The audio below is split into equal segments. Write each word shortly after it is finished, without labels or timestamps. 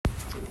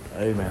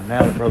Amen.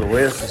 Now that Brother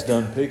West is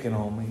done picking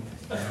on me,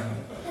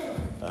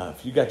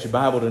 if you got your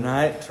Bible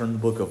tonight, turn to the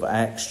book of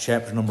Acts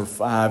chapter number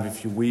 5,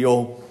 if you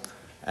will.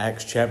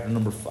 Acts chapter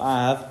number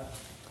 5.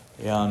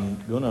 Yeah,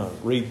 I'm going to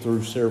read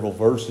through several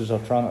verses. I'll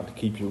try not to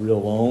keep you real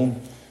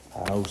long.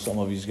 I know some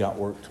of you's got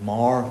work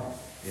tomorrow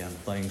and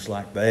things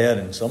like that,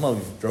 and some of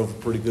you drove a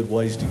pretty good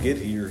ways to get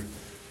here,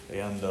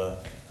 and I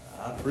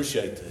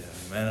appreciate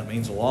that. Man, it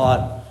means a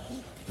lot.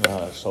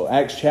 So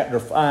Acts chapter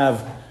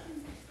 5,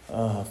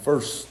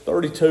 verse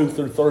 32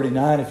 through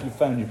 39, if you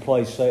found your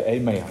place, say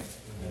amen.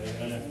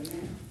 Amen.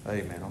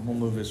 Amen. I'm going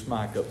to move this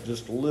mic up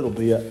just a little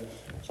bit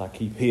as I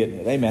keep hitting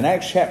it. Amen.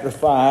 Acts chapter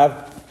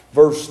 5,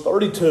 verse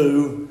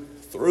 32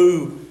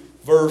 through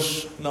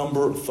verse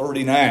number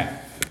 39.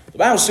 The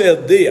Bible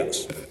said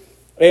this,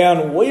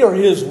 "And we are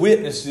His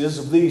witnesses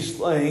of these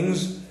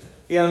things,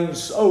 and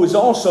so is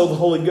also the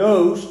Holy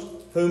Ghost,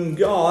 whom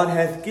God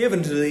hath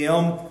given to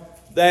them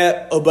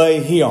that obey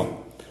Him."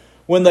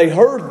 When they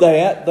heard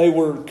that, they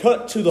were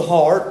cut to the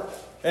heart,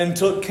 and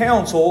took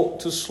counsel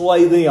to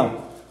slay them.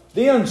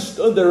 Then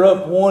stood there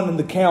up one in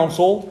the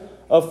council,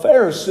 a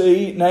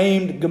Pharisee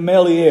named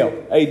Gamaliel,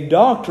 a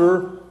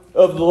doctor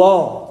of the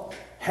law,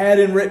 had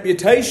in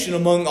reputation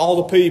among all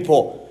the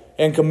people,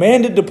 and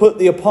commanded to put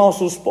the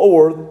apostles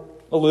forth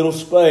a little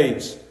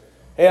space,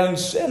 and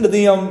said to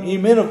them, "Ye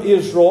men of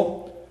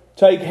Israel,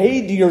 take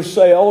heed to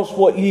yourselves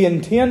what ye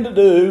intend to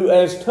do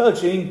as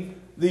touching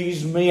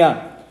these men."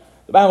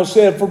 The Bible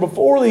said, "For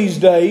before these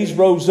days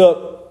rose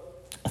up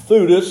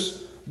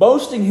Theudas,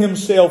 boasting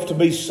himself to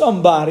be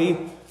somebody,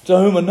 to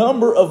whom a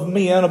number of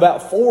men,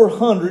 about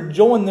 400,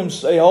 joined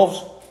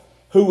themselves,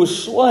 who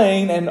was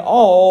slain, and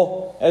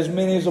all, as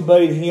many as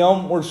obeyed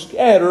him, were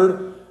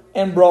scattered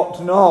and brought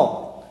to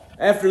naught.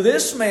 After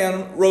this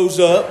man rose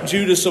up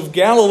Judas of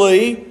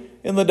Galilee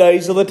in the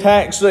days of the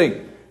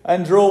taxing,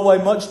 and drew away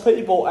much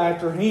people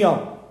after him.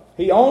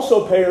 He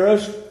also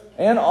perished,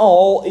 and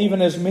all,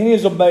 even as many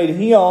as obeyed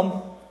him,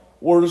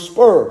 were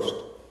dispersed."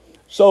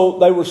 So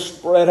they were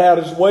spread out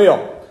as well.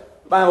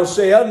 The Bible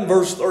said in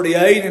verse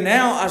 38, "And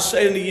now I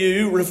say unto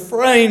you,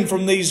 refrain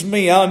from these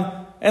men,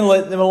 and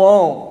let them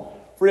alone.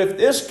 For if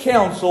this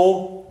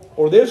counsel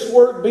or this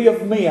work be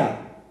of men,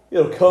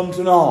 it'll come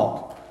to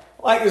naught."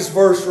 I like this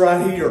verse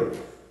right here.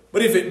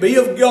 "But if it be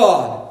of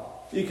God,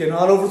 you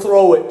cannot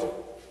overthrow it."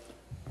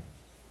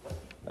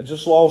 I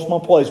just lost my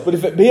place. "But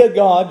if it be of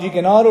God, you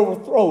cannot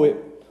overthrow it,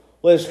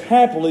 lest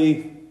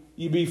happily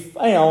you be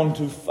found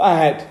to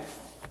fight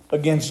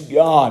against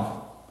God."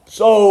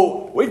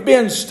 So we've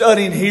been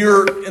studying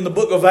here in the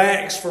book of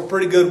Acts for a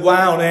pretty good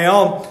while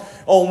now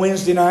on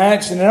Wednesday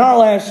nights. And in our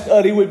last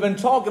study, we've been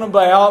talking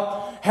about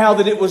how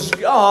that it was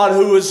God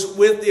who was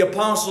with the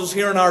apostles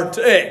here in our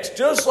text.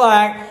 Just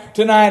like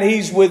tonight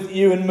He's with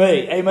you and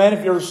me. Amen.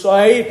 If you're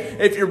saved,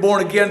 if you're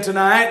born again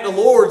tonight, the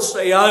Lord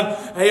said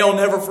He'll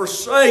never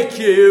forsake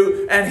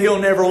you and He'll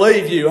never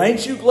leave you.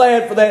 Ain't you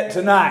glad for that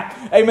tonight?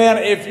 Amen.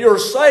 If you're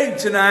saved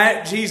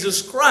tonight,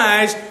 Jesus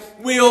Christ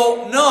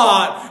will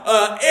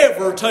not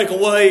ever take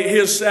away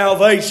His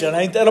salvation.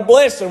 Ain't that a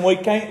blessing? We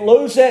can't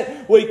lose it.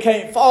 We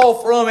can't fall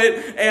from it.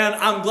 And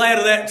I'm glad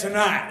of that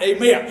tonight.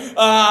 Amen.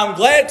 I'm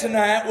glad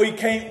tonight we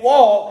can't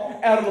walk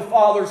out of the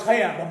Father's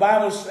hand. The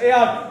Bible said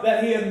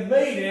that He had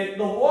meted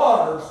the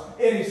waters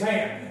in His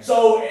hand.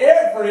 So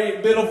every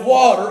bit of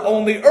water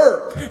on the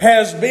earth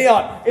has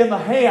been in the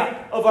hand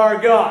of our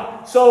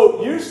God.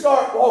 So you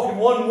start walking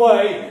one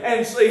way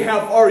and see how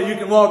far you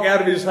can walk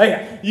out of His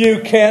hand. You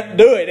can't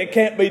do it. It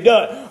can't be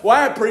done.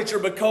 Why, preacher?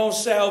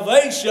 Because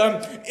salvation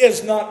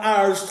is not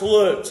ours to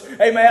lose.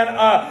 Amen.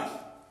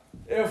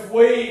 If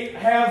we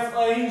have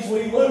things,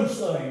 we lose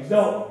things,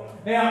 don't we?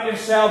 Now, if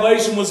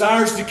salvation was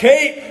ours to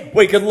keep,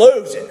 we could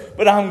lose it.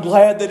 But I'm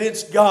glad that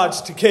it's God's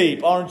to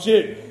keep, aren't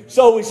you?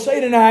 So we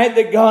say tonight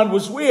that God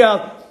was with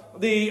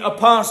the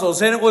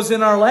apostles. And it was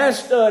in our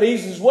last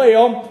studies as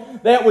well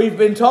that we've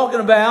been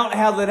talking about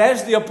how that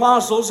as the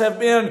apostles have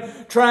been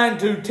trying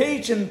to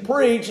teach and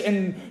preach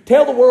and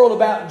tell the world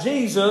about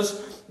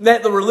Jesus,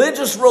 that the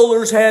religious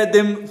rulers had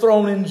them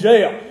thrown in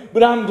jail.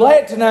 But I'm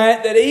glad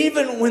tonight that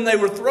even when they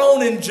were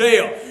thrown in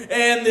jail,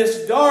 and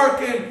this dark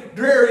and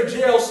dreary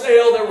jail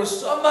cell, there was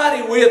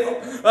somebody with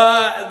them.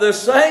 The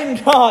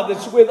same God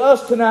that's with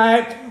us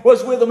tonight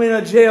was with them in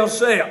a jail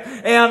cell.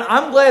 And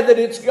I'm glad that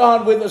it's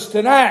God with us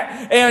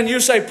tonight. And you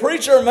say,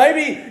 "Preacher,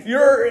 maybe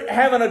you're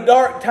having a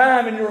dark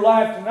time in your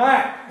life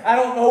tonight. I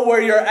don't know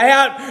where you're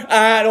at.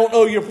 I don't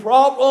know your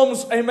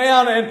problems."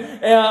 Amen.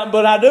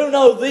 But I do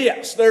know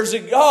this. There's a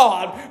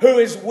God who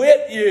is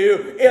with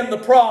you in the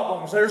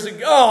problems. There's a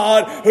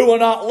God who will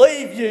not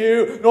leave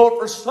you nor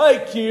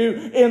forsake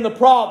you in the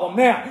problem.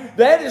 Now,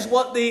 that is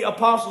what the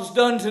apostles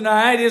done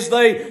tonight, is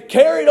they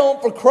carried on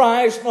for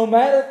Christ no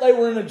matter if they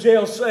were in a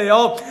jail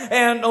cell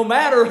and no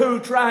matter who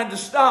tried to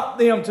stop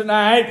them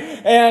tonight.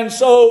 And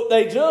so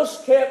they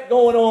just kept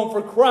going on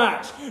for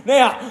Christ.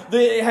 Now,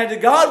 they had the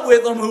God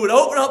with them who would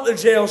open up the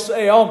jail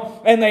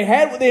cell, and they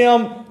had with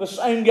them the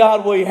same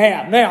God we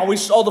have. Now, we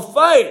saw the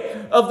faith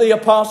of the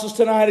apostles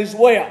tonight as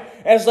well,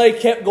 as they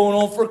kept going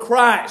on for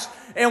Christ.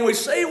 And we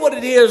see what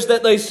it is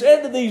that they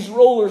said to these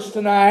rulers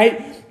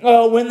tonight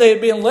when they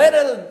had been let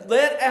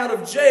out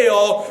of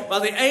jail by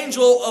the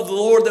angel of the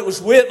Lord that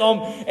was with them.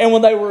 And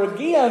when they were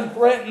again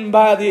threatened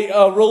by the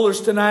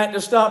rulers tonight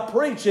to stop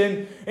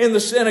preaching in the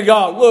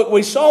synagogue. Look,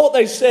 we saw what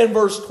they said in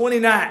verse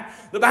 29.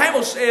 The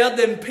Bible said,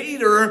 then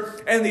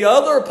Peter and the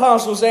other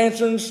apostles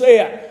answered and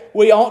said,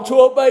 we ought to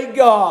obey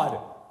God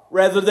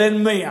rather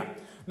than men.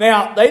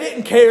 Now, they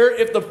didn't care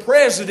if the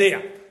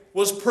president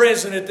was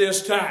present at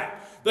this time.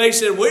 They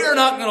said, we're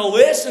not going to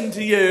listen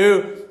to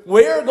you.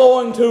 We're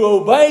going to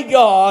obey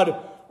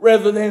God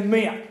rather than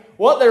men.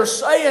 What they're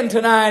saying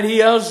tonight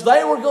is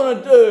they were going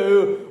to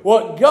do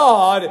what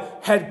God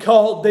had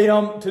called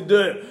them to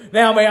do.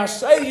 Now, may I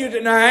say to you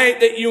tonight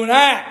that you and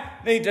I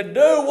need to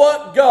do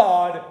what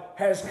God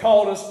has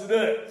called us to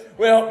do.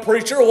 Well,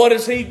 preacher, what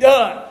has He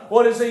done?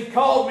 What has He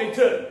called me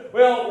to?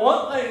 Well,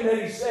 one thing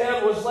that He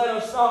said was, let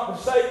us not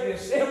forsake the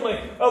assembly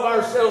of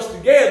ourselves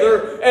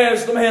together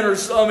as the manner of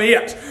some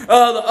is. The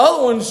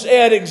other one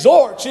said,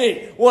 exhort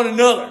ye one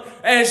another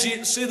as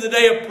you see the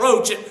day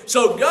approaching.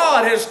 So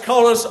God has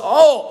called us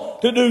all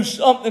to do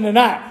something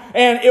tonight.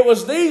 And it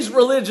was these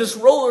religious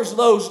rulers of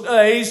those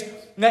days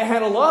that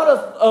had a lot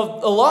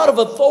of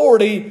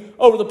authority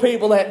over the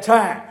people at that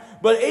time.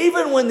 But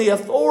even when the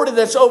authority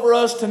that's over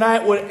us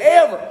tonight would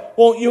ever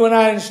want you and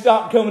I to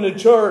stop coming to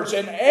church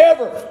and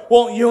ever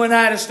want you and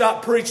I to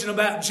stop preaching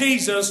about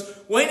Jesus,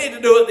 we need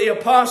to do what the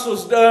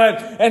apostles done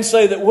and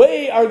say that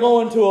we are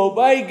going to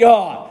obey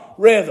God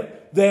rather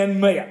than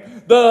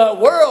men. The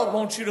world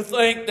wants you to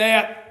think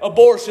that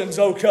abortion's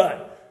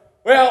okay.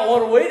 Well,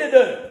 what are we to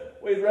do?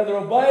 We'd rather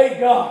obey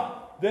God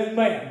than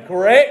man,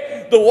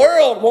 correct? The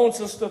world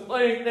wants us to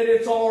think that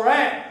it's all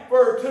right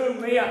for two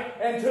men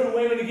and two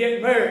women to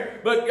get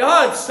married. But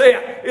God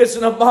said it's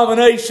an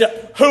abomination.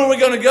 Who are we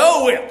going to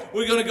go with? Are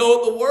we going to go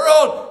with the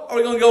world or are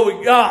we going to go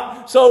with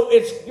God? So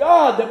it's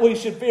God that we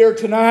should fear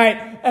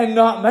tonight and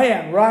not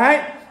man,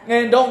 right?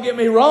 And don't get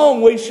me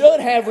wrong, we should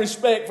have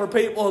respect for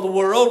people of the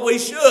world. We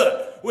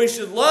should. We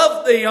should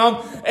love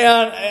them.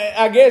 And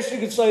I guess you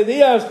could say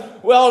this,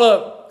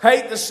 well,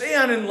 hate the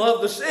sin and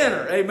love the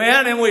sinner.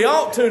 Amen? And we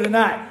ought to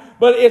tonight.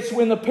 But it's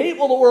when the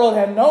people of the world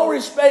have no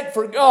respect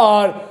for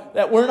God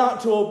that we're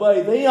not to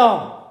obey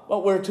them,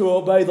 but we're to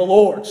obey the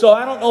Lord. So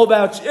I don't know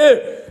about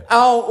you.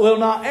 I will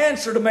not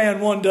answer to man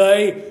one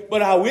day,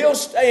 but I will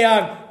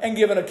stand and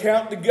give an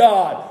account to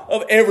God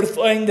of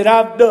everything that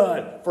I've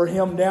done for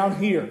Him down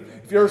here.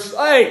 If you're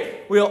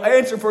saved, we'll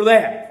answer for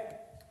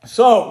that.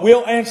 So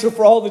we'll answer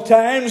for all the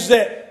times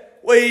that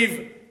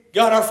we've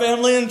got our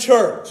family in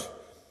church.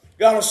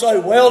 God will say,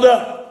 well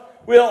done.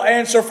 We'll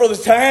answer for the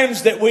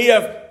times that we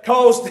have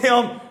caused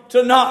them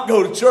to not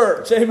go to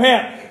church.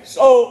 Amen.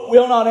 So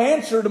we'll not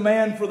answer to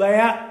man for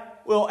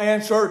that. We'll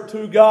answer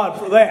to God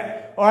for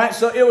that. All right.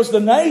 So it was the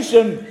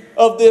nation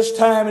of this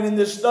time and in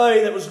this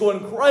day that was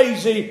going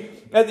crazy.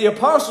 That the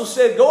apostles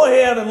said, go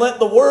ahead and let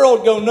the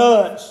world go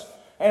nuts.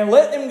 And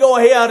let them go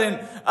ahead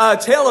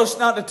and tell us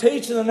not to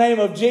teach in the name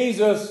of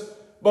Jesus.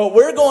 But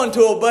we're going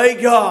to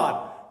obey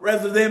God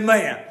rather than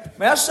man.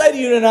 May I say to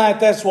you tonight,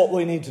 that's what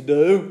we need to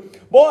do.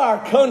 Boy,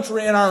 our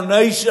country and our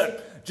nation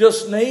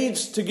just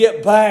needs to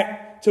get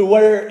back to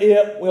where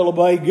it will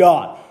obey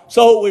God.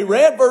 So we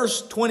read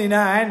verse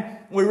 29.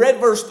 We read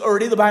verse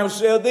 30. The Bible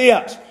said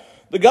this.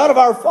 The God of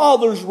our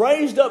fathers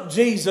raised up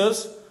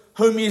Jesus,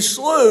 whom ye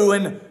slew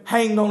and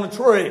hanged on a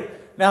tree.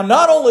 Now,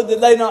 not only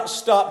did they not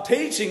stop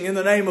teaching in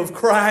the name of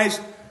Christ,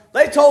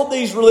 they told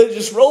these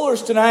religious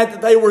rulers tonight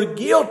that they were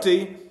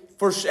guilty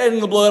for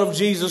shedding the blood of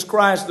Jesus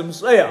Christ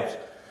themselves.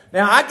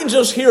 Now, I can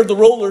just hear the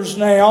rulers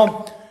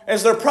now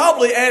as they're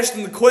probably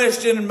asking the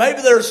question, and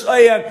maybe they're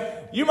saying,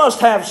 you must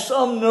have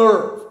some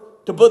nerve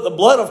to put the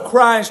blood of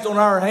Christ on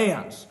our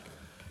hands.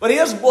 But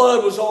His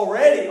blood was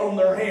already on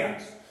their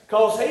hands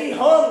because they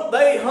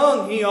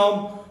hung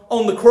Him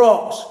on the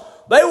cross.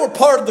 They were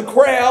part of the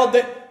crowd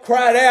that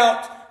cried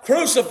out,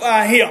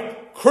 crucify Him,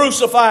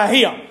 crucify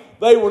Him.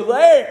 They were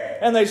there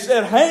and they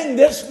said, hang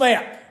this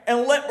man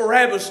and let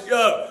Barabbas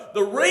go.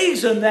 The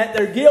reason that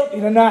they're guilty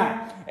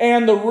tonight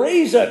and the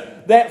reason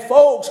that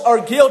folks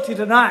are guilty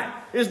tonight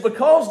is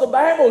because the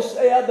Bible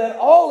said that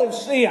all have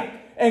sinned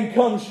and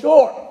come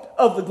short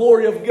of the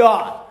glory of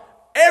God.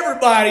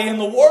 Everybody in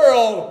the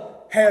world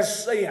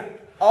has sinned.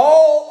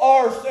 All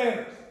are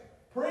sinners.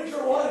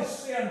 Preacher, what is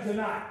sin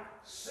tonight?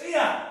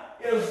 Sin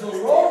is the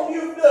wrong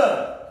you've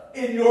done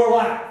in your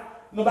life.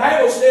 And the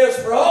Bible says,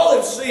 for all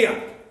have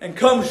sinned and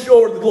come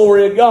short of the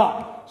glory of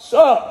God.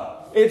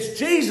 So, it's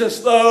Jesus,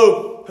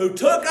 though, who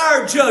took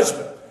our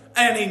judgment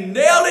and He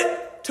nailed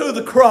it to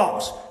the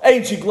cross.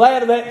 Ain't you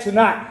glad of that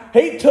tonight?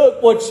 He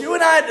took what you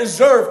and I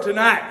deserve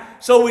tonight.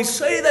 So we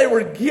see they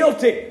were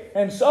guilty.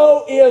 And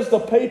so is the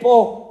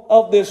people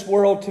of this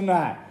world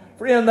tonight.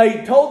 Friend,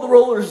 they told the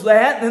rulers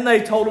that, and then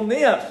they told them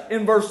this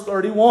in verse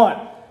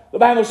 31. The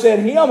Bible said,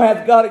 Him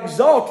hath God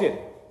exalted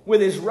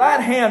with His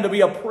right hand to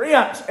be a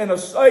prince and a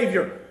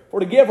savior, for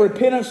to give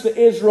repentance to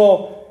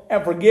Israel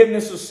and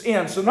forgiveness of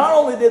sins. So not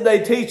only did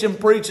they teach and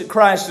preach that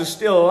Christ is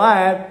still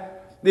alive,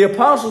 the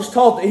apostles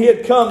taught that He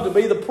had come to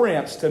be the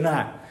prince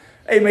tonight.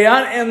 Amen.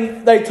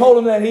 And they told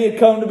him that he had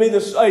come to be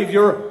the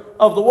Savior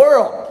of the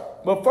world.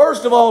 But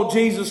first of all,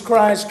 Jesus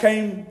Christ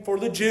came for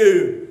the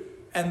Jew,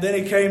 and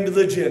then he came to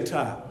the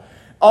Gentile.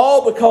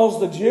 All because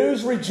the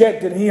Jews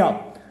rejected him.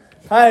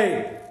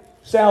 Hey,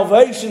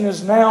 salvation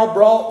is now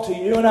brought to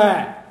you and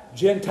I,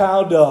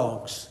 Gentile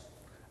dogs.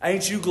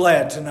 Ain't you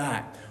glad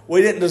tonight?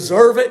 We didn't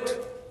deserve it,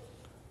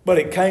 but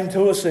it came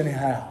to us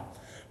anyhow.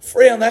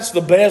 Friend, that's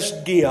the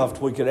best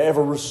gift we could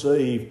ever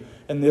receive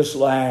in this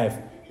life,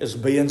 is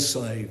being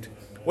saved.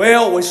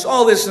 Well, we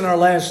saw this in our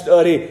last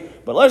study,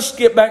 but let's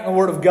get back in the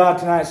Word of God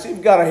tonight. See if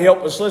you've got to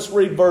help us. Let's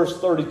read verse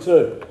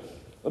 32.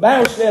 The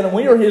Bible said, and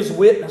we are His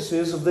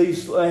witnesses of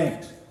these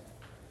things.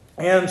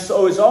 And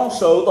so is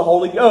also the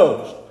Holy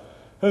Ghost,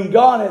 whom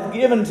God hath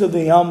given to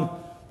them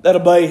that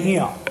obey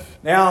Him.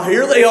 Now,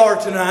 here they are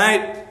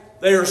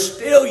tonight. They are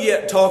still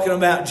yet talking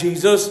about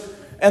Jesus.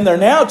 And they're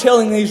now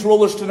telling these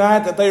rulers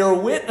tonight that they are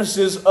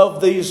witnesses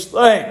of these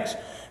things.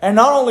 And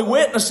not only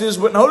witnesses,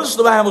 but notice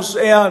the Bible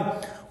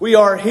said, we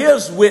are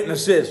His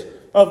witnesses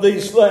of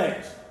these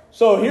things.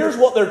 So here's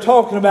what they're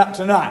talking about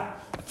tonight.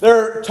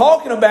 They're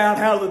talking about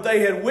how that they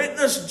had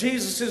witnessed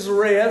Jesus'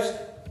 arrest,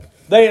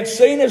 they had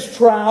seen His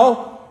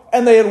trial,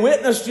 and they had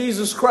witnessed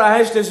Jesus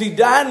Christ as He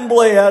died and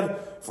bled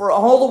for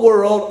all the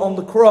world on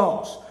the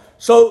cross.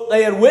 So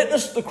they had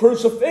witnessed the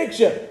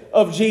crucifixion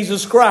of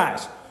Jesus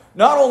Christ.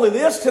 Not only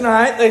this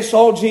tonight, they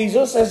saw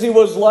Jesus as He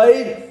was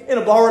laid in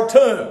a borrowed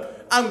tomb.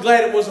 I'm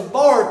glad it was a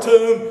borrowed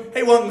tomb.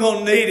 He wasn't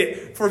going to need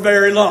it for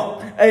very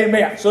long.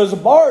 Amen. So as a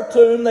borrowed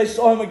tomb, they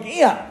saw Him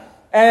again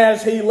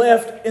as He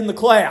left in the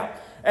cloud,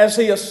 as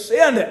He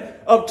ascended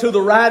up to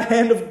the right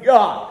hand of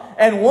God.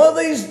 And one of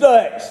these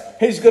days,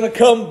 He's going to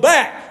come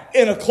back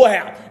in a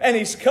cloud, and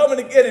He's coming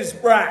to get His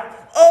bride.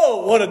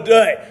 Oh, what a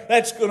day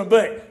that's going to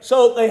be.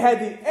 So they had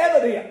the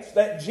evidence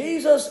that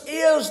Jesus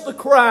is the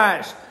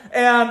Christ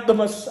and the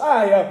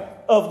Messiah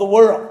of the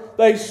world.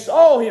 They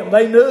saw Him.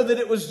 They knew that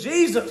it was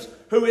Jesus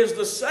who is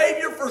the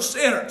Savior for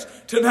sinners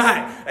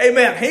tonight.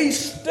 Amen.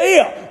 He's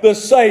still the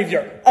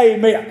Savior.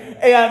 Amen.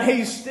 And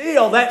He's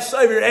still that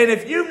Savior. And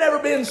if you've never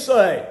been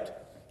saved,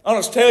 I'll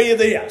just tell you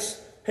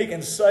this. He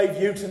can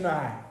save you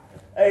tonight.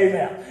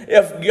 Amen.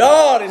 If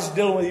God is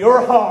dealing with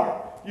your heart,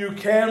 you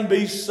can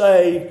be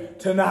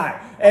saved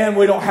tonight. And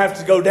we don't have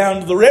to go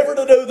down to the river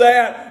to do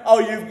that.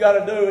 All you've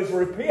got to do is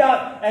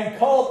repent and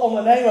call upon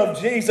the name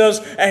of Jesus,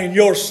 and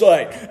you're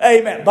saved.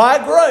 Amen.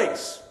 By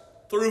grace,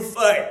 through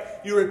faith.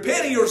 You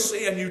repent of your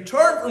sin. You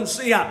turn from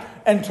sin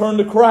and turn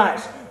to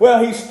Christ.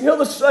 Well, He's still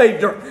the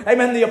Savior.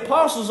 Amen. The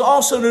apostles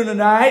also knew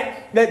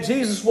tonight that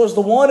Jesus was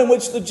the one in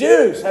which the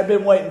Jews had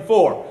been waiting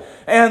for.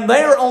 And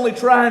they are only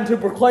trying to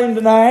proclaim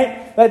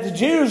tonight that the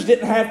Jews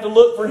didn't have to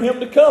look for Him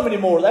to come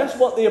anymore. That's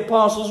what the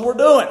apostles were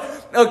doing,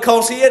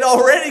 because He had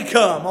already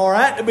come, all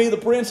right, to be the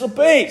Prince of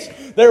Peace.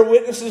 They're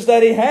witnesses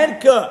that He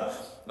had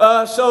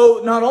come.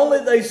 So not only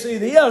did they see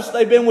this,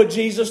 they've been with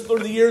Jesus through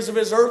the years of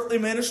His earthly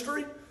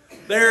ministry.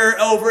 They're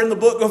over in the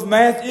book of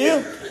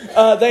Matthew.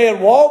 They had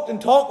walked and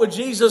talked with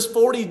Jesus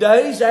 40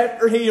 days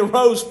after He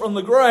arose from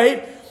the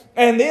grave.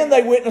 And then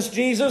they witnessed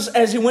Jesus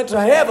as He went to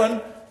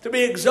heaven to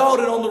be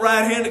exalted on the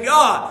right hand of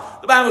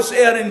God. The Bible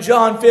said in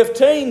John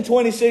 15,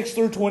 26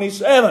 through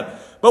 27,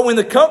 but when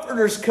the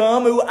Comforters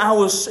come, who I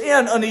will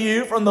send unto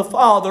you from the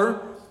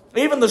Father,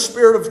 even the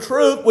Spirit of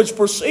truth, which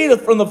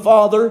proceedeth from the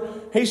Father,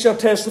 He shall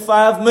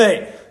testify of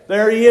me.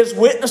 There He is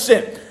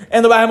witnessing.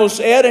 And the Bible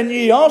said, and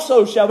ye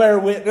also shall bear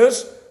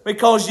witness,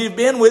 because you've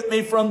been with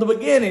me from the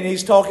beginning.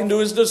 He's talking to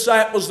His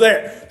disciples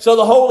there. So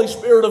the Holy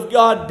Spirit of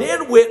God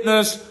did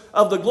witness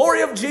of the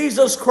glory of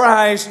Jesus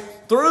Christ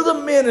through the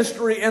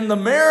ministry and the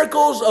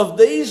miracles of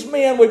these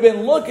men we've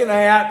been looking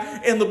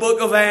at in the book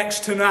of Acts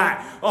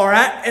tonight. All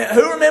right? And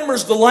who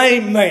remembers the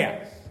lame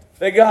man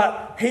that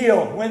got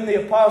healed when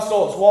the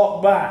apostles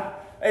walked by?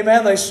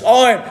 Amen. They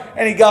saw him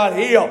and he got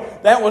healed.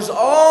 That was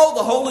all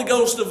the Holy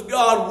Ghost of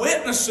God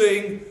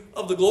witnessing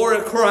of the glory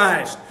of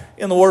Christ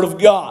in the Word of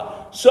God.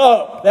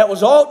 So, that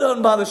was all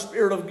done by the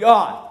Spirit of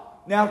God.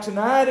 Now,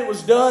 tonight it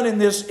was done in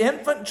this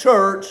infant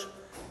church,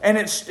 and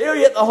it's still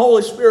yet the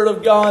Holy Spirit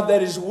of God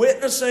that is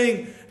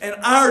witnessing in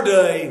our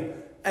day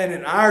and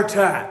in our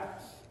time.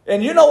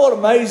 And you know what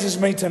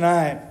amazes me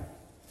tonight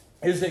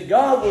is that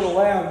God would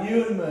allow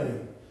you and me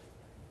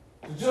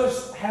to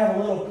just have a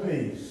little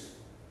piece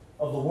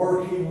of the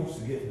work He wants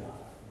to get done.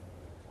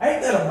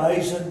 Ain't that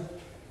amazing?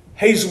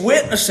 He's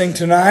witnessing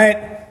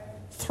tonight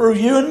through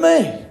you and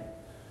me.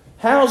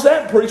 How's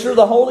that, preacher?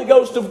 The Holy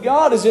Ghost of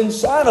God is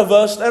inside of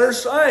us that are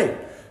saved.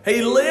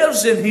 He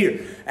lives in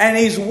here. And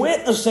He's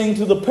witnessing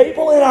to the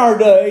people in our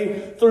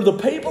day through the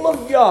people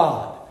of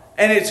God.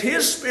 And it's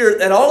His Spirit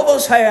that all of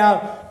us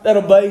have that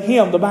obey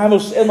Him. The Bible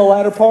says in the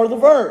latter part of the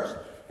verse.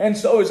 And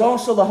so is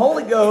also the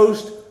Holy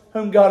Ghost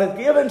whom God hath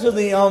given to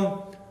them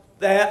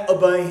that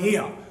obey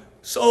Him.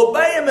 So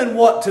obey Him in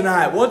what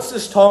tonight? What's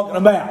this talking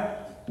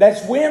about?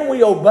 That's when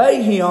we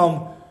obey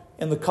Him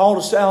in the call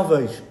to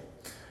salvation.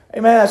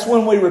 Amen. That's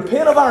when we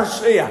repent of our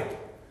sin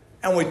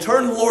and we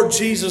turn to the Lord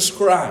Jesus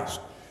Christ.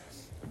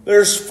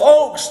 There's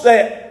folks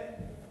that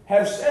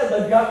have said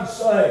they've gotten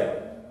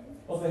saved.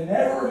 but they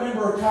never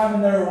remember a time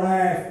in their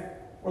life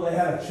where they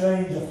had a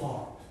change of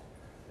heart.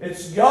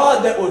 It's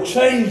God that will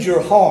change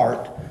your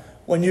heart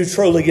when you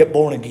truly get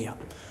born again.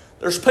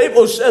 There's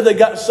people who said they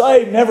got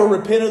saved, never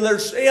repented of their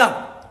sin,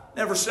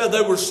 never said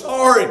they were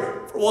sorry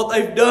for what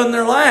they've done in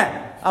their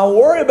life. I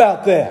worry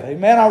about that.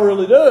 Amen, I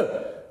really do.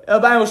 The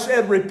Bible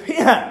said,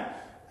 repent.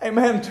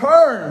 Amen,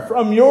 turn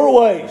from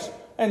your ways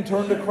and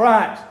turn to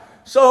Christ.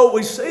 So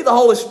we see the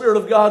Holy Spirit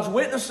of God's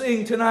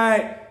witnessing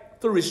tonight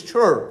through His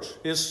church,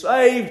 His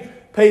saved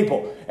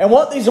people. And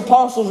what these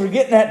apostles are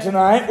getting at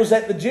tonight was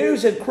that the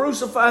Jews had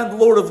crucified the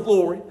Lord of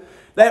glory.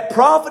 That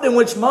prophet in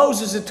which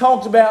Moses had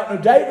talked about, who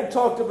David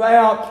talked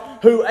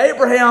about, who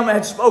Abraham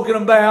had spoken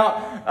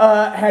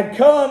about, had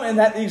come, and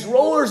that these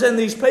rulers and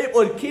these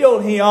people had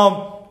killed him,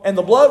 and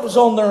the blood was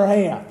on their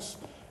hands.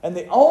 And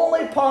the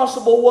only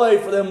possible way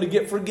for them to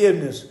get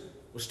forgiveness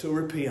was to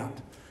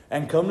repent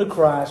and come to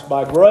Christ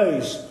by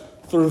grace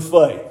through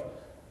faith.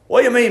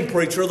 What do you mean,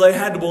 preacher? They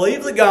had to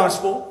believe the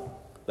gospel.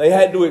 They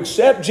had to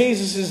accept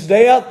Jesus'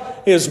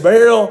 death, His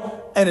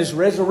burial, and His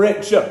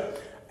resurrection.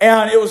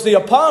 And it was the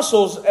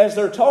apostles, as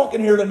they're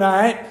talking here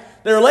tonight,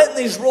 they're letting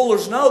these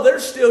rulers know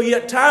there's still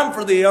yet time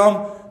for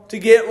them to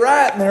get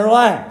right in their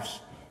lives.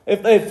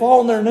 If they fall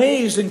on their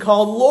knees and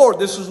call the Lord,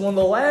 this is one of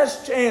the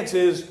last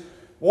chances,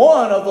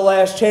 one of the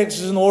last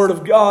chances in the Word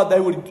of God they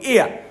would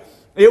get.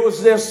 It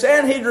was this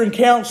Sanhedrin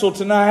council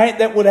tonight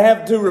that would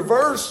have to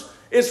reverse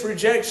its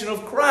rejection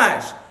of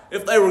Christ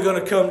if they were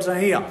going to come to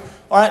Him.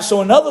 All right,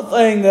 so another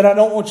thing that I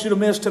don't want you to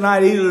miss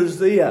tonight either is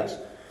this,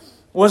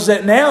 was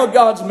that now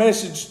God's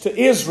message to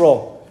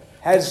Israel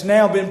has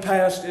now been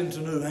passed into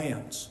new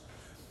hands.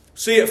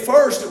 See, at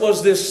first it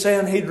was this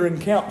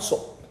Sanhedrin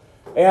council,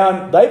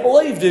 and they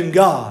believed in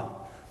God.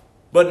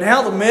 But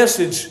now the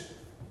message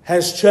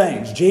has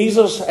changed.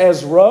 Jesus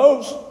has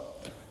rose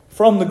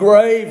from the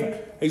grave.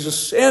 He's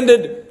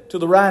ascended to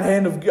the right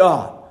hand of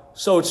God.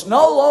 So it's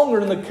no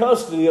longer in the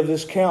custody of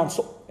this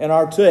council in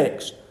our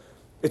text.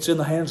 It's in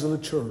the hands of the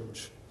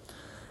church.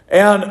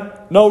 And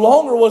no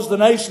longer was the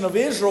nation of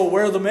Israel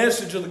where the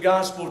message of the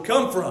gospel had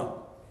come from,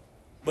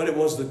 but it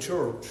was the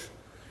church.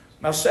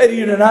 And I say to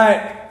you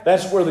tonight,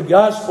 that's where the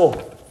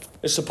gospel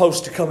is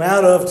supposed to come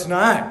out of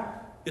tonight,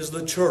 is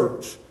the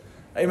church.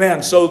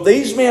 Amen. So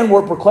these men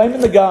were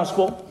proclaiming the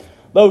gospel.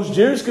 Those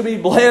Jews could be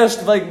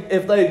blessed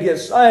if they get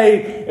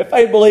saved, if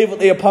they believe what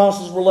the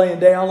apostles were laying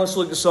down. Let's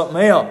look at something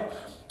else.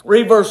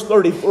 Read verse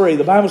 33.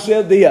 The Bible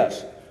said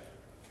this,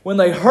 when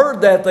they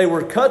heard that, they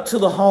were cut to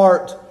the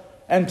heart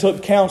and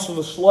took counsel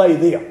to slay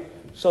them.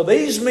 So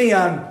these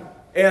men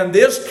and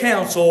this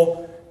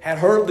council had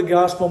heard the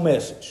gospel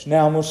message.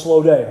 Now I'm going to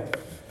slow down.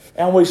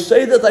 And we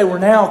see that they were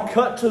now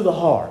cut to the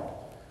heart,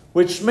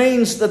 which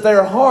means that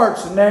their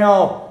hearts are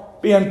now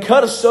being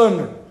cut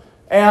asunder.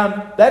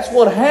 And that's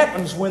what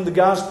happens when the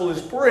gospel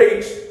is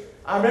preached.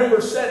 I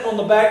remember sitting on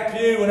the back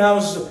pew when I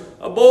was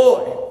a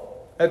boy,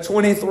 at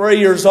 23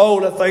 years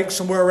old, I think,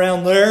 somewhere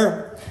around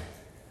there.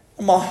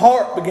 My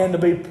heart began to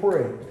be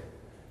pricked.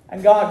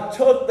 And God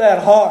took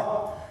that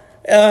heart,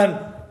 and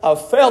I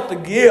felt the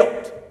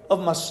guilt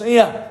of my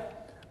sin.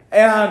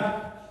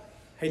 And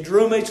He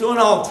drew me to an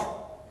altar,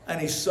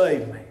 and He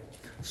saved me.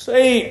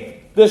 See,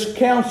 this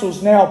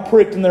council's now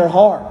pricked in their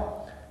heart.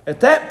 At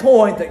that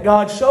point that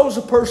God shows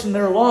a person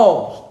they're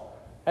lost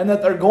and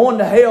that they're going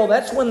to hell,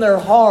 that's when their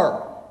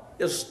heart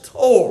is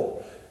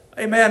tore.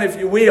 Amen, if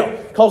you will.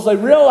 Because they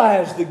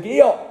realize the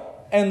guilt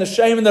and the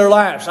shame in their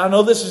lives. I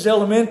know this is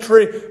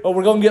elementary, but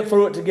we're going to get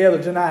through it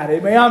together tonight.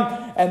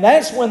 Amen? And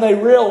that's when they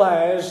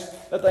realize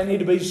that they need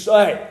to be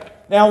saved.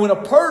 Now, when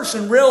a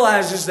person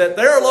realizes that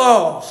they're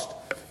lost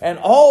and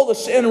all the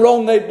sin and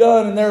wrong they've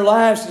done in their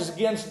lives is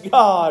against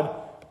God,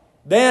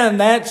 then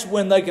that's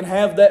when they can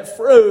have that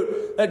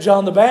fruit that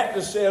John the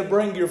Baptist said,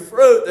 bring your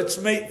fruit that's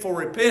meet for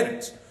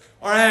repentance.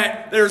 All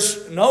right,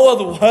 there's no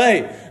other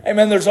way.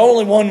 Amen, there's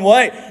only one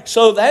way.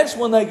 So that's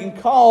when they can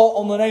call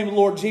on the name of the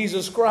Lord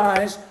Jesus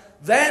Christ.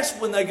 That's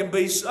when they can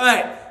be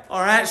saved.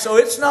 All right, so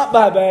it's not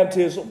by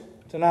baptism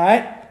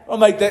tonight. I'll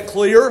make that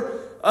clear.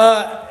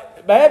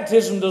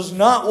 Baptism does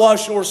not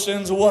wash your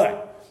sins away.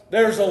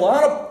 There's a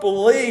lot of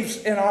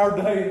beliefs in our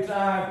day and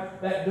time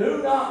that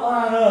do not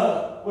line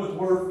up with the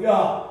Word of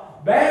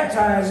God.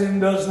 Baptizing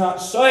does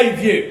not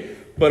save you.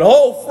 But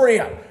oh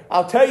friend,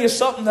 I'll tell you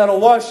something that'll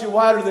wash you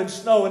whiter than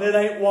snow, and it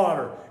ain't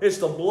water. It's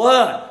the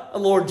blood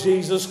of Lord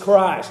Jesus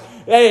Christ.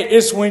 Hey,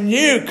 it's when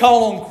you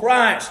call on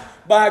Christ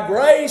by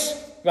grace,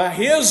 by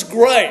His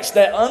grace,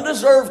 that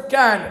undeserved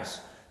kindness,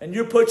 and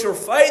you put your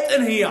faith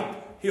in Him,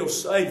 He'll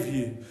save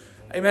you.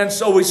 Amen.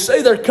 So we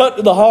see they're cut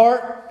to the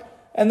heart,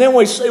 and then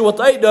we see what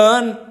they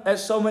done,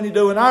 as so many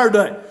do in our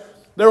day.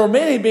 There were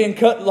many being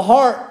cut to the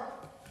heart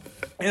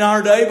in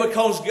our day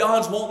because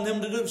God's wanting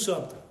them to do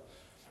something.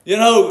 You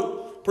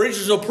know,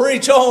 preachers will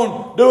preach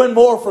on doing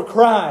more for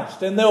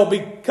Christ, and they'll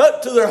be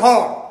cut to their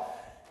heart.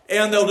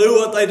 And they'll do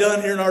what they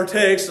done here in our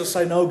text. They'll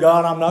say, no,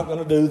 God, I'm not going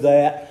to do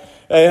that.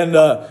 And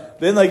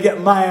then they get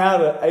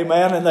mad,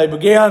 amen, and they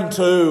begin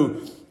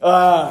to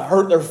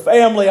hurt their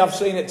family. I've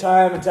seen it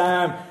time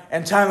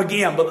and time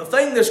again. But the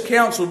thing this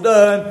council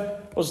done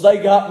was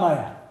they got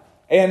mad.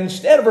 And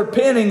instead of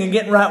repenting and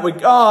getting right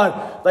with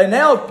God, they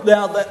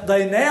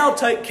now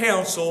take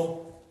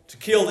counsel to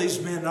kill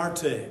these men in our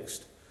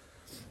text.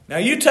 Now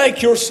you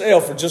take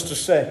yourself for just a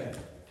second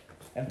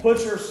and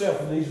put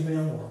yourself in these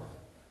men's world.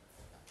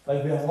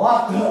 They've been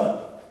locked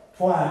up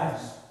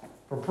twice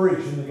for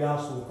preaching the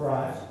gospel of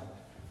Christ.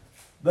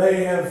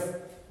 They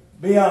have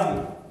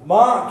been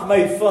mocked,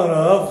 made fun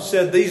of,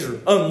 said these are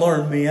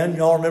unlearned men.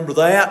 Y'all remember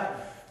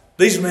that?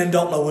 These men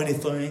don't know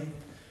anything.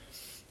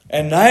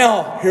 And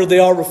now, here they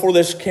are before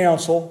this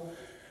council.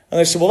 And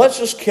they said, well, let's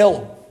just kill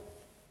them.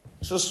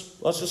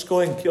 Let's just go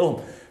ahead and kill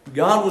them.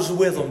 God was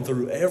with them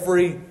through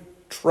every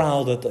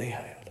trial that they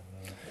had.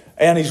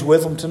 And He's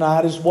with them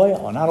tonight as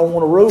well. And I don't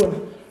want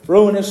to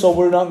ruin it, so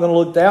we're not going to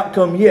look at the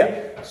outcome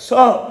yet.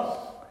 So,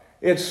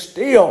 it's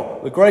still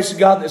the grace of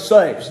God that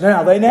saves.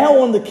 Now, they now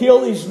wanted to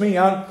kill these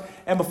men.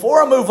 And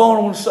before I move on, I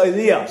want to say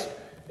this.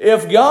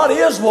 If God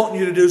is wanting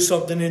you to do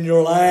something in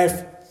your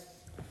life,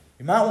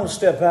 you might want to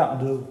step out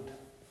and do it.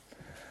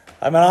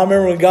 I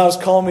remember when God was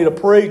calling me to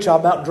preach, I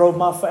about drove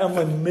my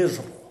family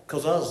miserable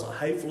because that was the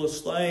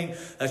hatefulest thing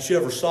that you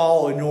ever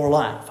saw in your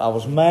life. I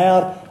was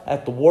mad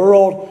at the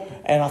world,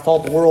 and I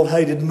thought the world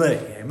hated me.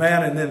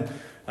 Amen. And then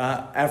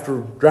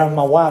after driving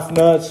my wife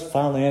nuts,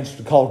 finally answered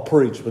the call to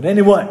preach. But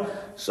anyway,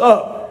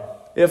 so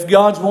if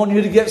God's wanting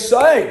you to get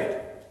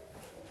saved,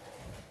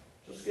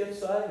 just get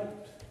saved.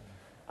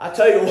 I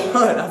tell you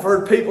what, I've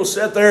heard people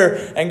sit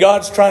there and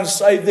God's trying to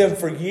save them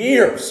for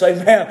years.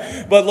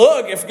 Amen. But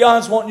look, if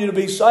God's wanting you to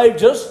be saved,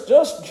 just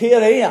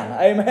get in.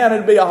 Amen.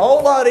 It'd be a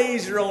whole lot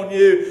easier on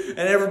you and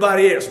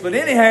everybody else. But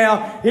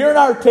anyhow, here in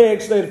our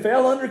text, they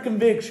fell under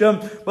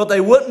conviction, but they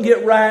wouldn't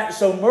get right.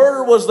 So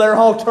murder was their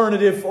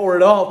alternative for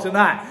it all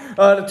tonight.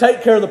 To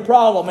take care of the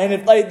problem. And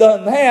if they'd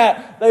done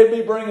that, they'd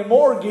be bringing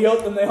more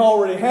guilt than they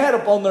already had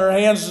upon their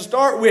hands to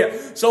start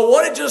with. So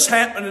what had just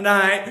happened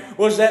tonight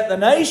was that the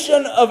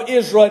nation of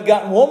Israel had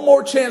gotten one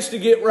more chance to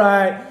get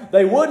right.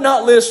 They would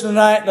not listen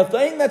tonight. And the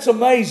thing that's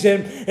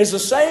amazing is the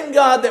same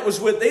God that was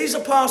with these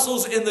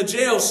apostles in the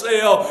jail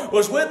cell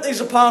was with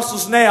these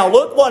apostles now.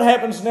 Look what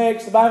happens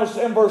next. The Bible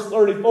says in verse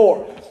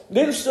 34.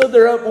 Then stood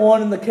there up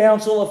one in the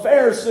council, a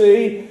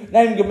Pharisee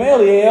named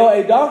Gamaliel,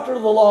 a doctor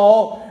of the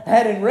law,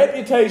 had in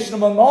reputation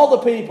among all the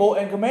people,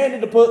 and commanded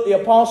to put the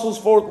apostles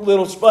forth a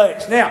little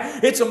space. Now,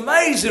 it's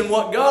amazing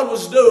what God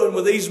was doing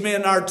with these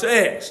men in our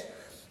text.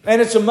 And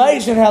it's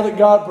amazing how that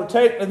God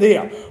protected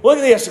them. Look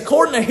at this.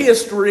 According to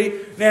history,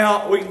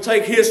 now we can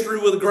take history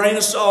with a grain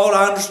of salt,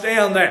 I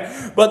understand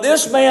that. But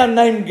this man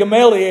named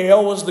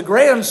Gamaliel was the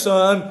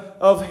grandson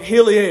of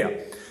Hillel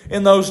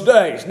in those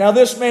days. Now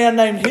this man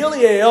named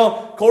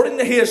Hillel, according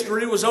to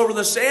history, was over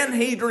the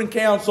Sanhedrin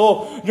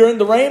Council during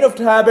the reign of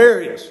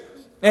Tiberius.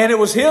 And it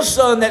was his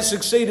son that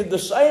succeeded the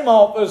same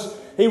office.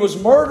 He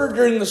was murdered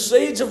during the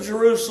siege of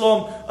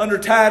Jerusalem under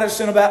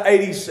Titus in about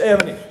AD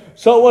 70.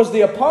 So it was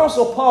the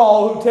Apostle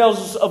Paul who tells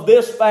us of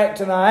this fact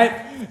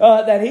tonight,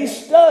 that he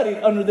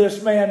studied under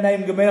this man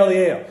named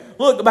Gamaliel.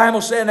 Look, the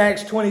Bible said in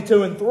Acts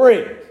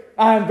 22:3,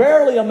 I am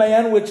verily a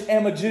man which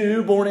am a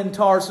Jew, born in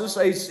Tarsus,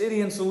 a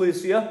city in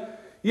Cilicia,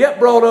 yet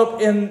brought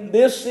up in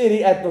this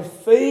city at the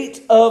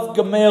feet of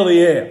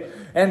Gamaliel,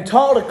 and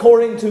taught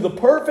according to the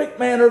perfect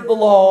manner of the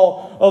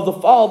law of the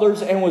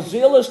fathers, and was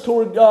zealous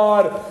toward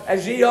God,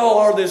 as ye all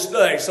are this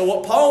day. So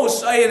what Paul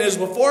was saying is,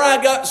 before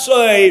I got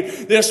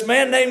saved, this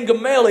man named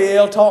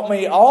Gamaliel taught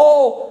me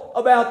all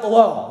about the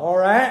law. All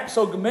right?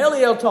 So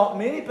Gamaliel taught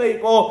many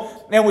people,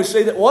 and we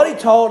see that what he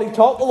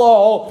taught the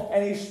law,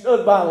 and he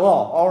stood by the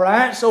law. All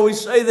right? So we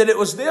see that it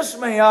was this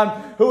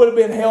man who would have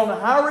been held in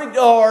high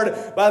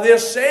regard by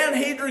this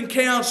Sanhedrin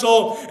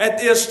Council at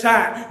this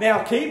time.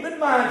 Now, keep in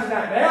mind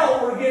tonight,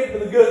 now we're getting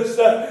to the good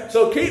stuff.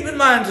 So keep in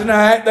mind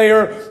tonight, they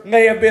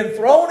have been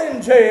thrown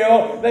in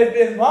jail, they've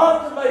been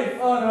mocked and made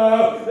fun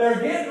of,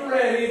 they're getting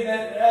ready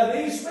that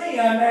these men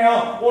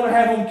now want to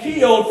have them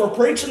killed for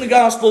preaching the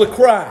gospel of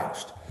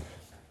Christ.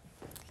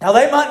 Now,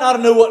 they might not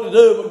have knew what to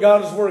do, but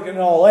God is working it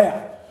all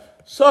out.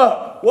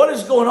 So, what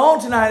is going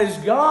on tonight is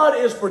God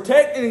is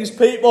protecting His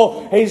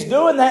people. He's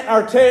doing that in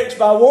our text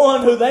by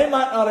one who they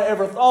might not have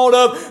ever thought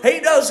of. He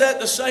does that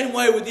the same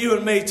way with you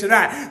and me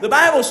tonight. The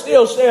Bible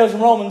still says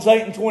in Romans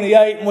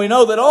 8:28, and we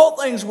know that all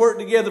things work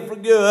together for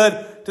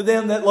good to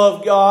them that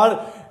love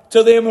God,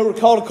 to them who are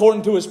called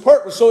according to His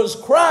purpose. So it's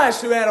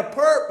Christ who had a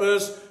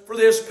purpose for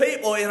this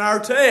people in our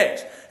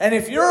text. And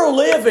if you're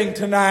living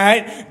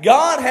tonight,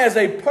 God has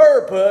a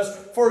purpose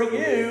for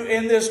you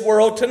in this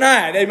world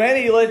tonight. Amen.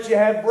 He lets you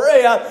have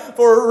breath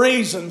for a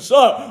reason.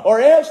 So, or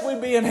else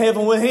we'd be in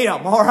heaven with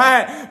Him. All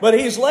right. But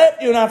He's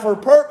left you and I for a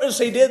purpose.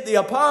 He did the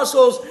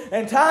apostles,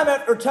 and time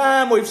after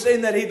time we've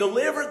seen that He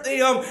delivered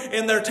them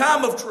in their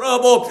time of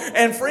trouble.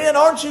 And friend,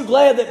 aren't you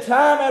glad that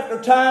time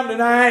after time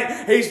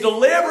tonight He's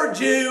delivered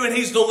you and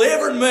He's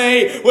delivered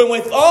me when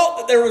we thought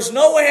that there was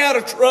no way out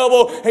of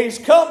trouble? He's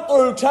come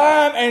through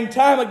time and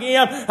time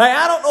again. Hey,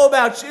 I don't know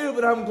about you,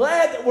 but I'm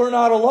glad that we're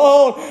not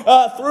alone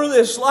through this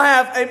this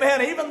life,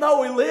 amen, even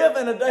though we live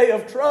in a day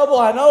of trouble,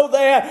 I know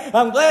that.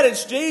 I'm glad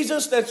it's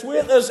Jesus that's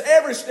with us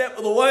every step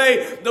of the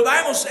way. The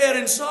Bible said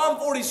in Psalm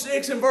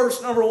 46 and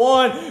verse number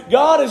 1,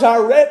 God is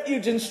our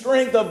refuge and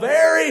strength, a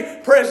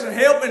very present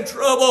help in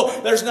trouble.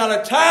 There's not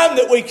a time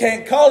that we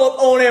can't call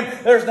upon Him.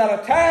 There's not a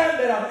time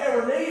that I've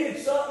ever needed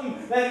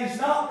something that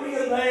He's not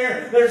been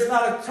there. There's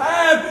not a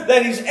time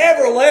that He's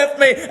ever left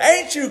me.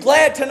 Ain't you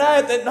glad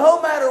tonight that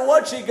no matter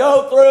what you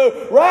go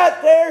through,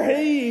 right there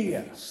He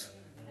is.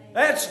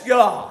 That's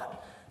God.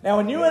 Now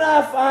when you and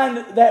I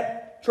find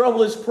that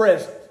trouble is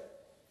present,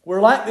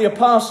 we're like the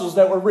apostles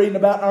that we're reading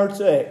about in our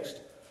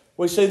text.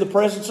 We see the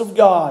presence of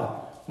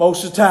God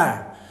most of the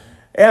time.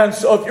 And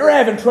so if you're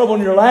having trouble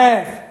in your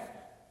life,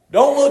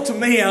 don't look to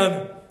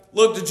men,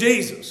 look to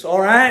Jesus.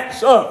 All right?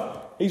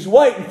 So He's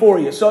waiting for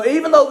you. So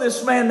even though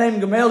this man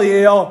named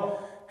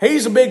Gamaliel,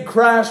 he's a big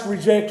Christ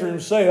rejecter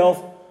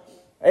himself,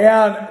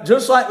 and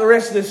just like the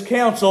rest of this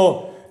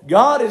council,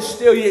 God is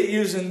still yet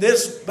using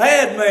this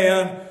bad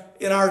man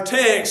in our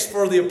text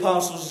for the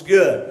apostles'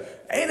 good.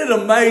 Ain't it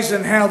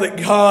amazing how that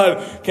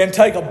God can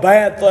take a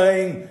bad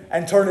thing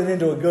and turn it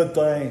into a good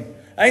thing?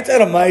 Ain't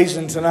that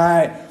amazing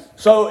tonight?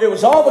 So it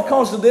was all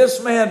because of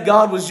this man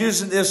God was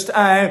using this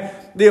time.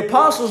 The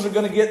apostles are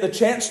going to get the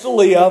chance to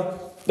live.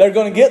 They're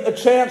going to get the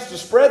chance to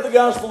spread the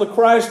gospel of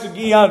Christ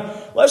again.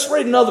 Let's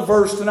read another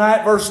verse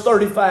tonight, verse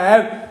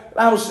 35. The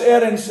Bible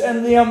said,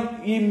 and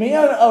them, ye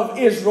men of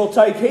Israel,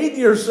 take heed to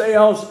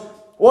yourselves.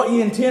 What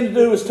you intend to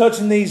do is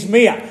touching these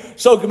men.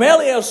 So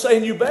Gamaliel is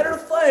saying you better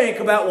think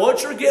about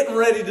what you're getting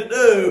ready to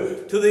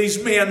do to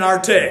these men in our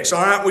text.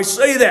 All right, we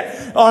see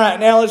that. All right,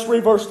 now let's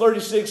read verse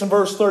 36 and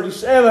verse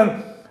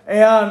 37.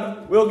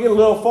 And we'll get a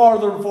little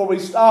farther before we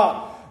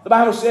stop. The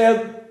Bible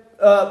said,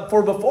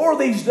 for before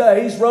these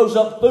days rose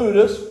up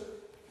Theudas,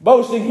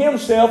 boasting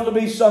himself to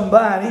be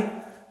somebody,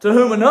 to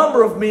whom a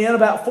number of men,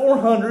 about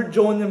 400,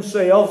 joined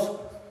themselves,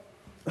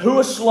 who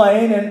was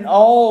slain, and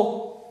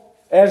all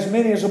as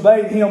many as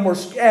obeyed him were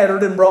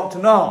scattered and brought to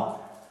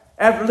naught.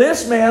 After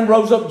this man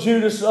rose up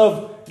Judas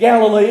of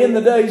Galilee in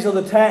the days of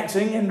the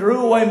taxing, and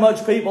drew away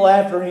much people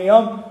after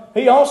him.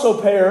 He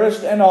also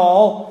perished, and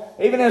all,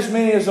 even as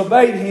many as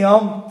obeyed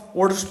him,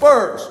 were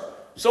dispersed.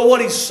 So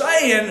what he's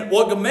saying,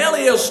 what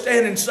Gamaliel's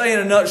standing saying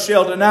in a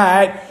nutshell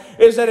tonight,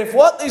 is that if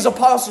what these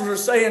apostles are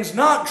saying is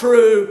not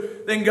true,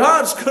 then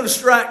God's going to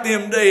strike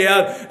them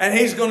dead, and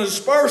He's going to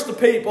disperse the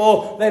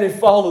people that have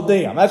followed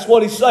them. That's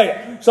what He's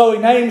saying. So He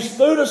names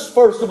Theudas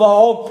first of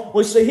all.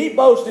 We see he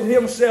boasted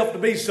himself to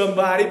be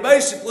somebody.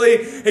 Basically,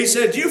 he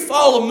said, you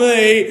follow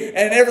me,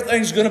 and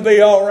everything's going to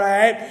be all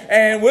right,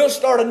 and we'll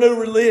start a new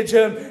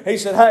religion. He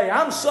said, hey,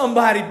 I'm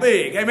somebody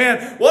big.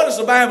 Amen. What does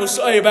the Bible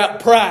say about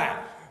pride?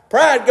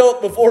 Pride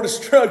goeth before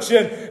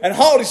destruction, and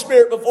haughty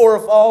spirit before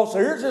a fall. So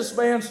here's this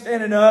man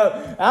standing up.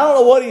 I don't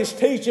know what he is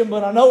teaching,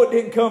 but I know it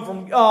didn't come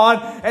from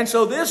God. And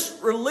so this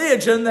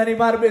religion that he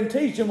might have been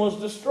teaching was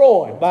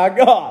destroyed by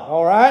God.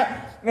 All right?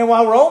 Now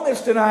while we're on this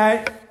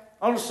tonight,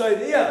 I want to say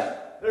this.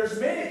 There's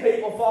many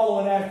people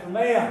following after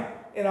man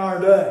in our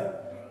day.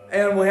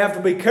 And we have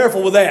to be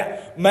careful with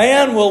that.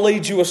 Man will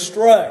lead you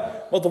astray,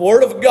 but the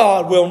Word of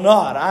God will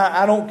not.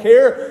 I don't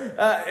care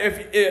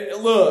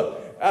look.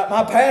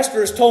 My pastor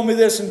has told me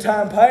this in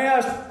time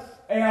past,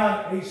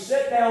 and he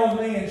sat down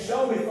with me and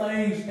showed me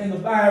things in the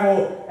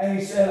Bible, and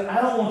he said, I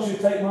don't want you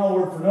to take my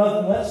word for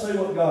nothing. Let's see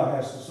what God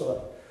has to say.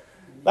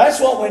 That's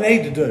what we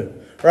need to do,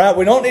 right?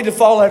 We don't need to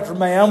follow after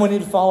man. We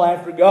need to follow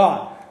after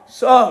God.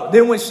 So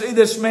then we see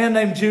this man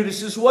named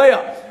Judas as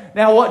well.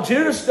 Now what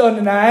Judas done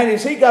tonight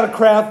is he got a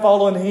crowd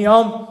following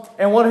him,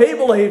 and what he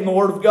believed in the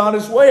Word of God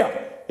as well.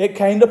 It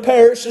came to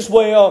perish as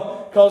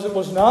well, because it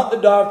was not the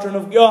doctrine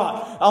of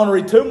God. I want to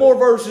read two more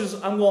verses.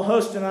 I'm going to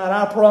hush tonight,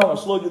 I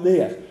promise. Look at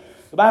this.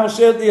 The Bible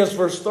said this,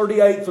 verse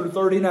 38 through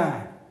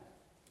 39.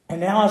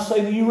 And now I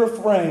say to you,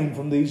 refrain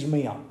from these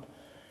men,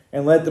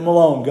 and let them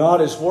alone.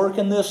 God is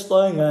working this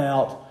thing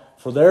out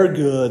for their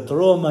good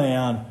through a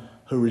man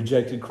who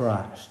rejected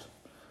Christ.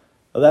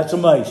 Now, that's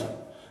amazing.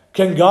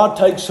 Can God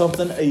take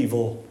something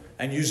evil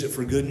and use it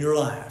for good in your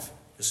life?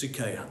 Yes, He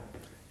can.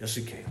 Yes,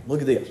 He can.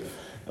 Look at this.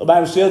 The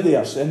Bible said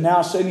this, and now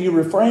I say to you,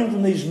 refrain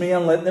from these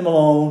men, let them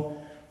alone.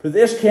 For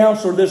this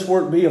counsel or this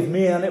work be of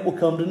men, it will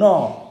come to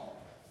naught.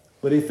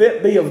 But if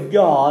it be of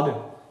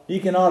God, ye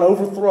cannot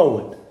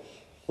overthrow it,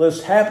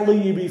 lest happily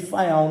ye be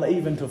found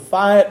even to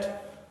fight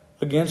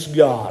against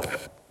God.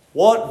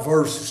 What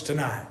verses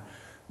tonight?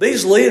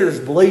 These leaders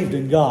believed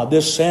in God.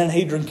 This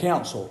Sanhedrin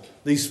council,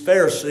 these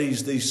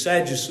Pharisees, these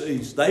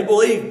Sadducees, they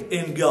believed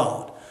in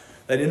God.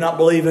 They did not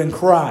believe in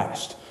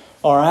Christ.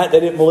 All right, they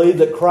didn't believe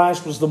that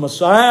Christ was the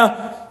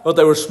Messiah, but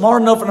they were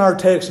smart enough in our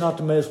text not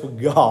to mess with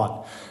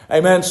God.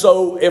 Amen.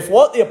 So if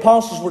what the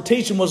apostles were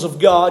teaching was of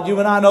God, you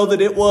and I know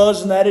that it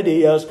was and that it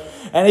is.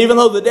 And even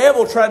though the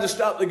devil tried to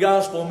stop the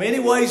gospel in many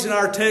ways in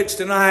our text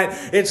tonight,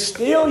 it's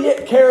still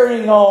yet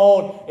carrying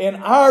on in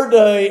our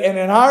day and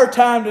in our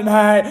time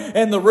tonight.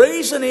 And the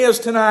reason is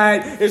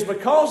tonight is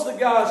because the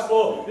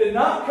gospel did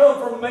not come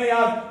from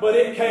man, but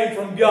it came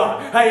from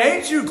God. Hey,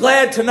 ain't you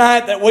glad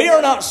tonight that we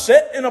are not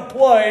set in a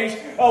place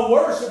of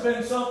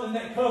worshiping something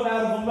that come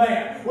out of a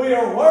man? We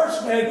are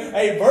worshiping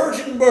a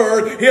virgin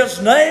birth.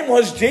 His name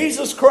was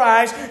Jesus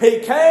Christ. He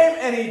came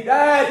and He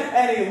died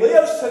and He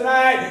lives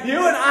tonight. You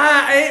and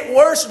I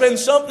ain't worshiping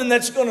something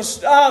that's going to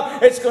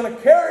stop. It's going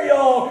to carry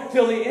on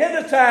till the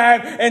end of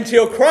time,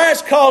 until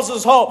Christ calls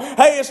us home.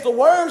 Hey, it's the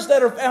words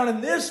that are found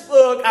in this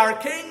book, our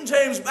King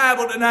James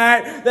Bible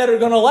tonight, that are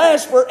going to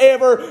last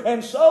forever,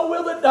 and so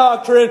will the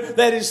doctrine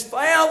that is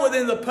found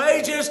within the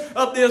pages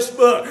of this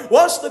book.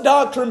 What's the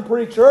doctrine,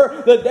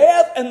 preacher? The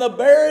death and the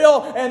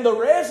burial and the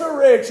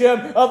resurrection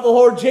of the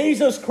Lord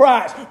Jesus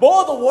Christ.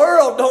 Boy, the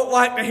world don't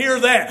like to hear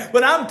that,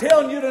 but I'm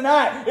telling you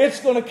tonight, it's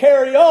going to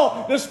carry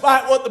on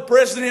despite what the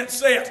president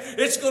says.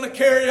 It's going to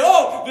carry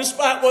on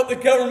despite what the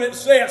government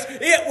says.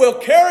 It will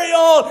carry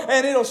on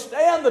and it'll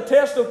stand the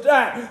test of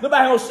time. The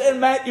Bible said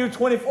in Matthew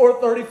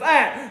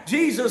 24:35,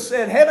 Jesus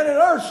said, heaven and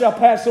earth shall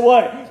pass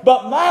away,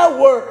 but my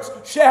words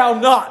shall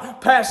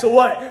not pass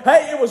away.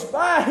 Hey, it was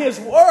by His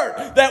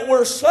word that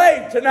we're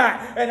saved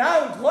tonight. And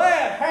I'm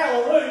glad,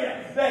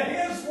 hallelujah, that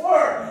His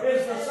word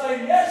is the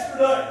same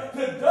yesterday,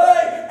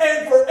 today,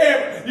 and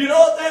forever. You know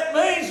what that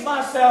means?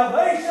 My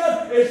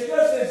salvation is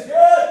just as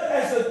good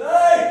as the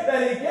day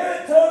that He gave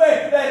it to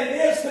me that it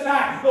is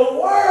tonight. The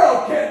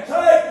world can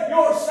take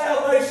your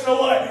salvation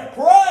away.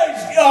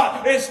 Praise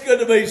God. It's good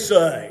to be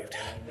saved.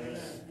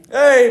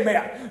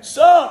 Amen.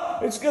 So,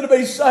 it's going to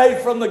be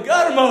saved from the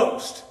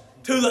guttermost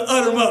to the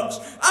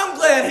uttermost. I'm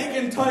glad He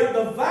can take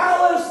the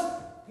vilest,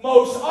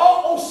 most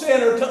awful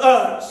sinner to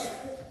us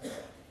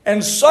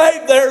and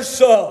save their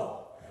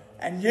soul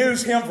and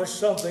use him for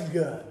something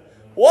good.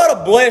 What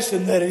a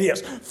blessing that it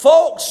is.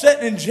 Folks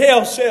sitting in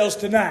jail cells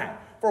tonight,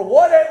 for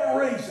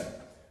whatever reason,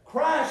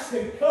 Christ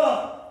can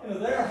come into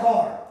their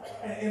heart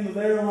and into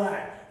their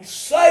life. He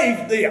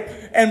saved them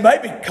and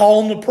maybe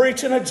call them to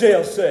preach in a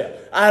jail cell.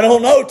 I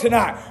don't know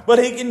tonight,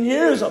 but He can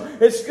use them.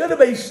 It's good to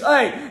be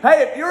saved.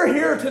 Hey, if you're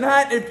here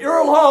tonight, if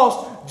you're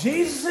lost,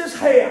 Jesus'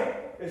 hand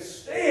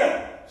is still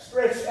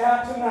stretched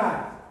out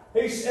tonight.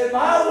 He said,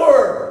 my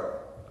word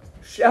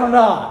shall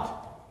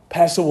not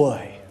pass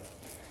away.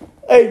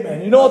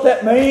 Amen. You know what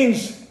that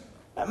means?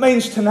 That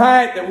means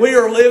tonight that we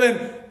are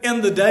living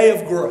in the day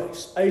of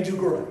grace, age of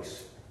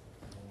grace.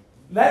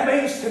 That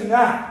means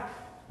tonight,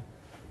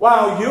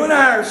 while you and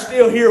I are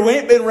still here, we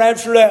ain't been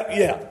raptured out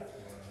yet.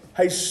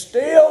 He's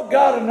still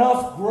got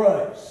enough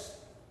grace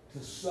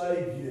to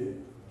save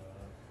you.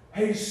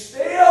 He's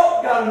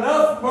still got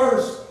enough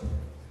mercy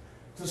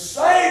to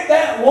save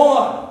that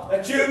one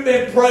that you've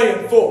been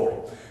praying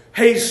for.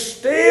 He's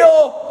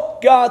still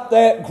got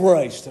that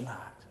grace tonight.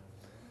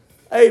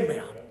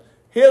 Amen.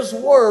 His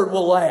word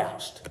will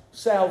last.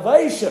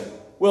 Salvation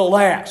will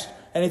last.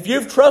 And if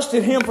you've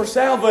trusted Him for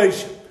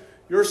salvation,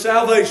 your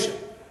salvation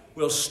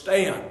will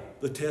stand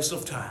the test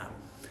of time.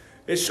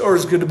 It sure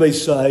is good to be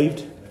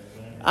saved.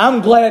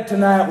 I'm glad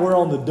tonight we're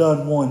on the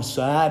done one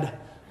side.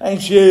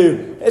 Ain't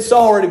you? It's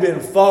already been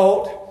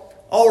fought.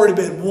 Already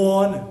been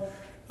won.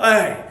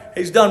 Hey,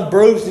 He's done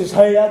bruised His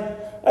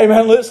head. Hey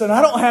man, listen,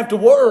 I don't have to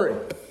worry.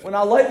 When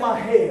I lay my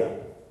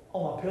head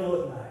on my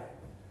pillow at night,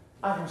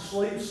 I can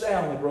sleep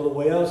soundly, Brother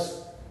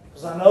Wes,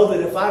 because I know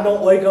that if I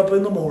don't wake up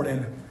in the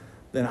morning,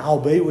 then I'll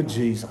be with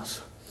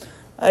Jesus.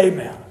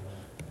 Amen.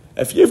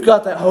 If you've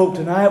got that hope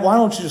tonight, why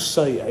don't you just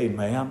say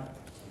amen?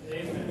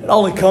 Amen. It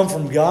only comes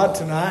from God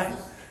tonight.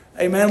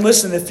 Amen.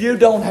 Listen, if you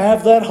don't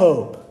have that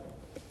hope,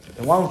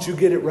 then why don't you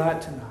get it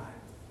right tonight?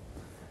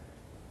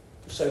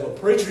 You say, well,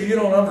 preacher, you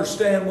don't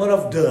understand what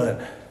I've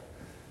done.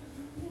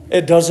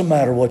 It doesn't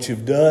matter what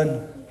you've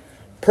done.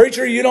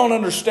 Preacher, you don't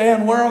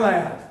understand where I'm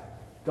at.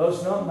 It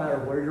does not matter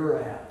where you're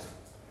at.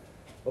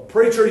 But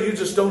preacher, you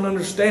just don't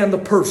understand the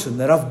person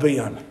that I've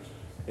been.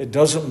 It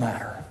doesn't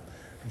matter.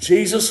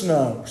 Jesus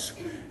knows.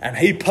 And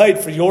He paid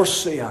for your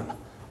sin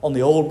on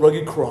the old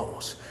rugged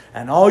cross.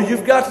 And all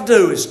you've got to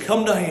do is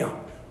come to Him.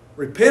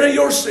 Repent of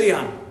your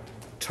sin.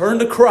 Turn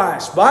to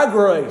Christ by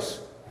grace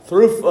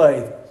through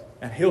faith.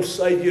 And He'll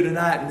save you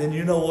tonight. And then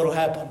you know what will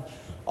happen.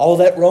 All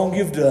that wrong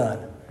you've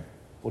done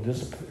will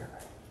disappear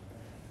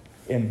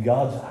in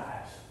God's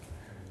eyes.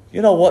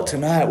 You know what?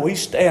 Tonight we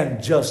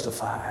stand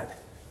justified,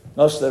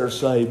 us that are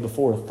saved,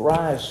 before a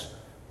thrice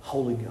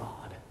holy God.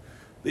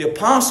 The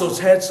apostles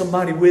had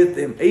somebody with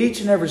them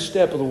each and every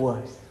step of the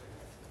way.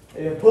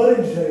 They've been put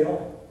in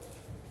jail.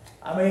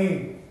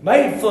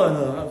 Made fun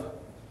of.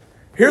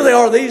 Here they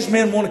are, these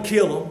men want to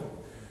kill them.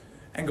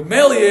 And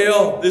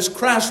Gamaliel, this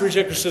Christ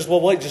rejecter, says,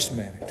 well, wait just a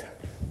minute.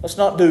 Let's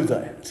not do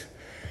that.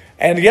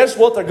 And guess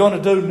what they're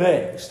going to do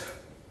next?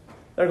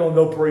 They're going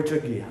to go preach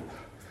again.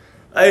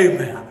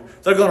 Amen.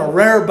 They're going to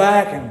rear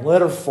back and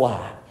let her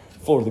fly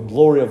for the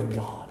glory of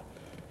God.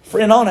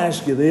 Friend, I want to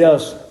ask you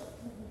this.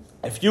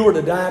 If you were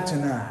to die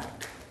tonight,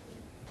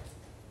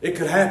 it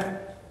could happen.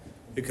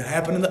 It could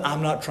happen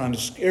I'm not trying to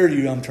scare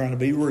you, I'm trying to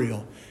be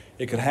real.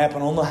 It could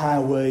happen on the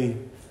highway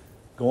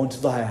going to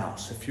the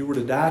house. If you were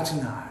to die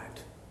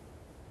tonight,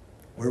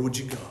 where would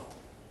you go?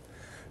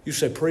 You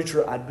say,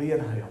 preacher, I'd be in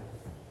hell.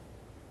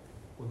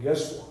 Well,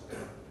 guess what?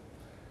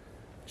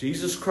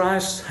 Jesus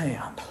Christ's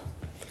hand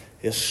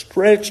is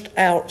stretched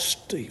out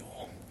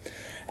still.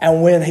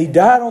 And when He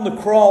died on the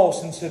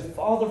cross and said,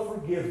 Father,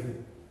 forgive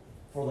them,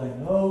 for they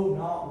know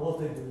not what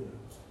they do,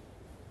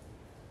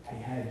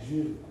 He had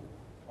you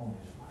on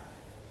His mind.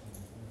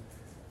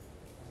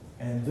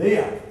 And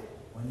then,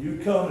 when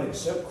you come and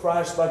accept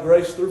Christ by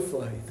grace through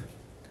faith,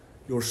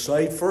 you're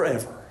saved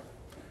forever.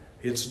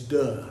 It's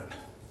done.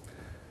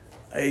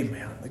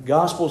 Amen. The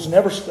gospel's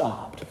never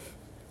stopped.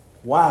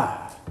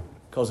 Why?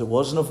 Because it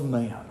wasn't of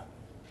man,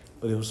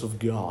 but it was of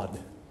God.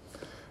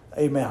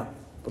 Amen.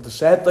 But the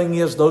sad thing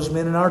is, those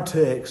men in our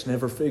text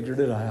never figured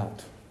it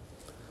out.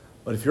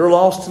 But if you're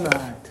lost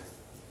tonight,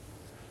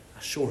 I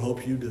sure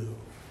hope you do.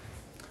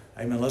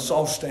 Amen. Let's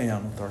all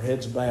stand with our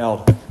heads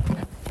bowed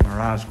and our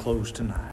eyes closed tonight.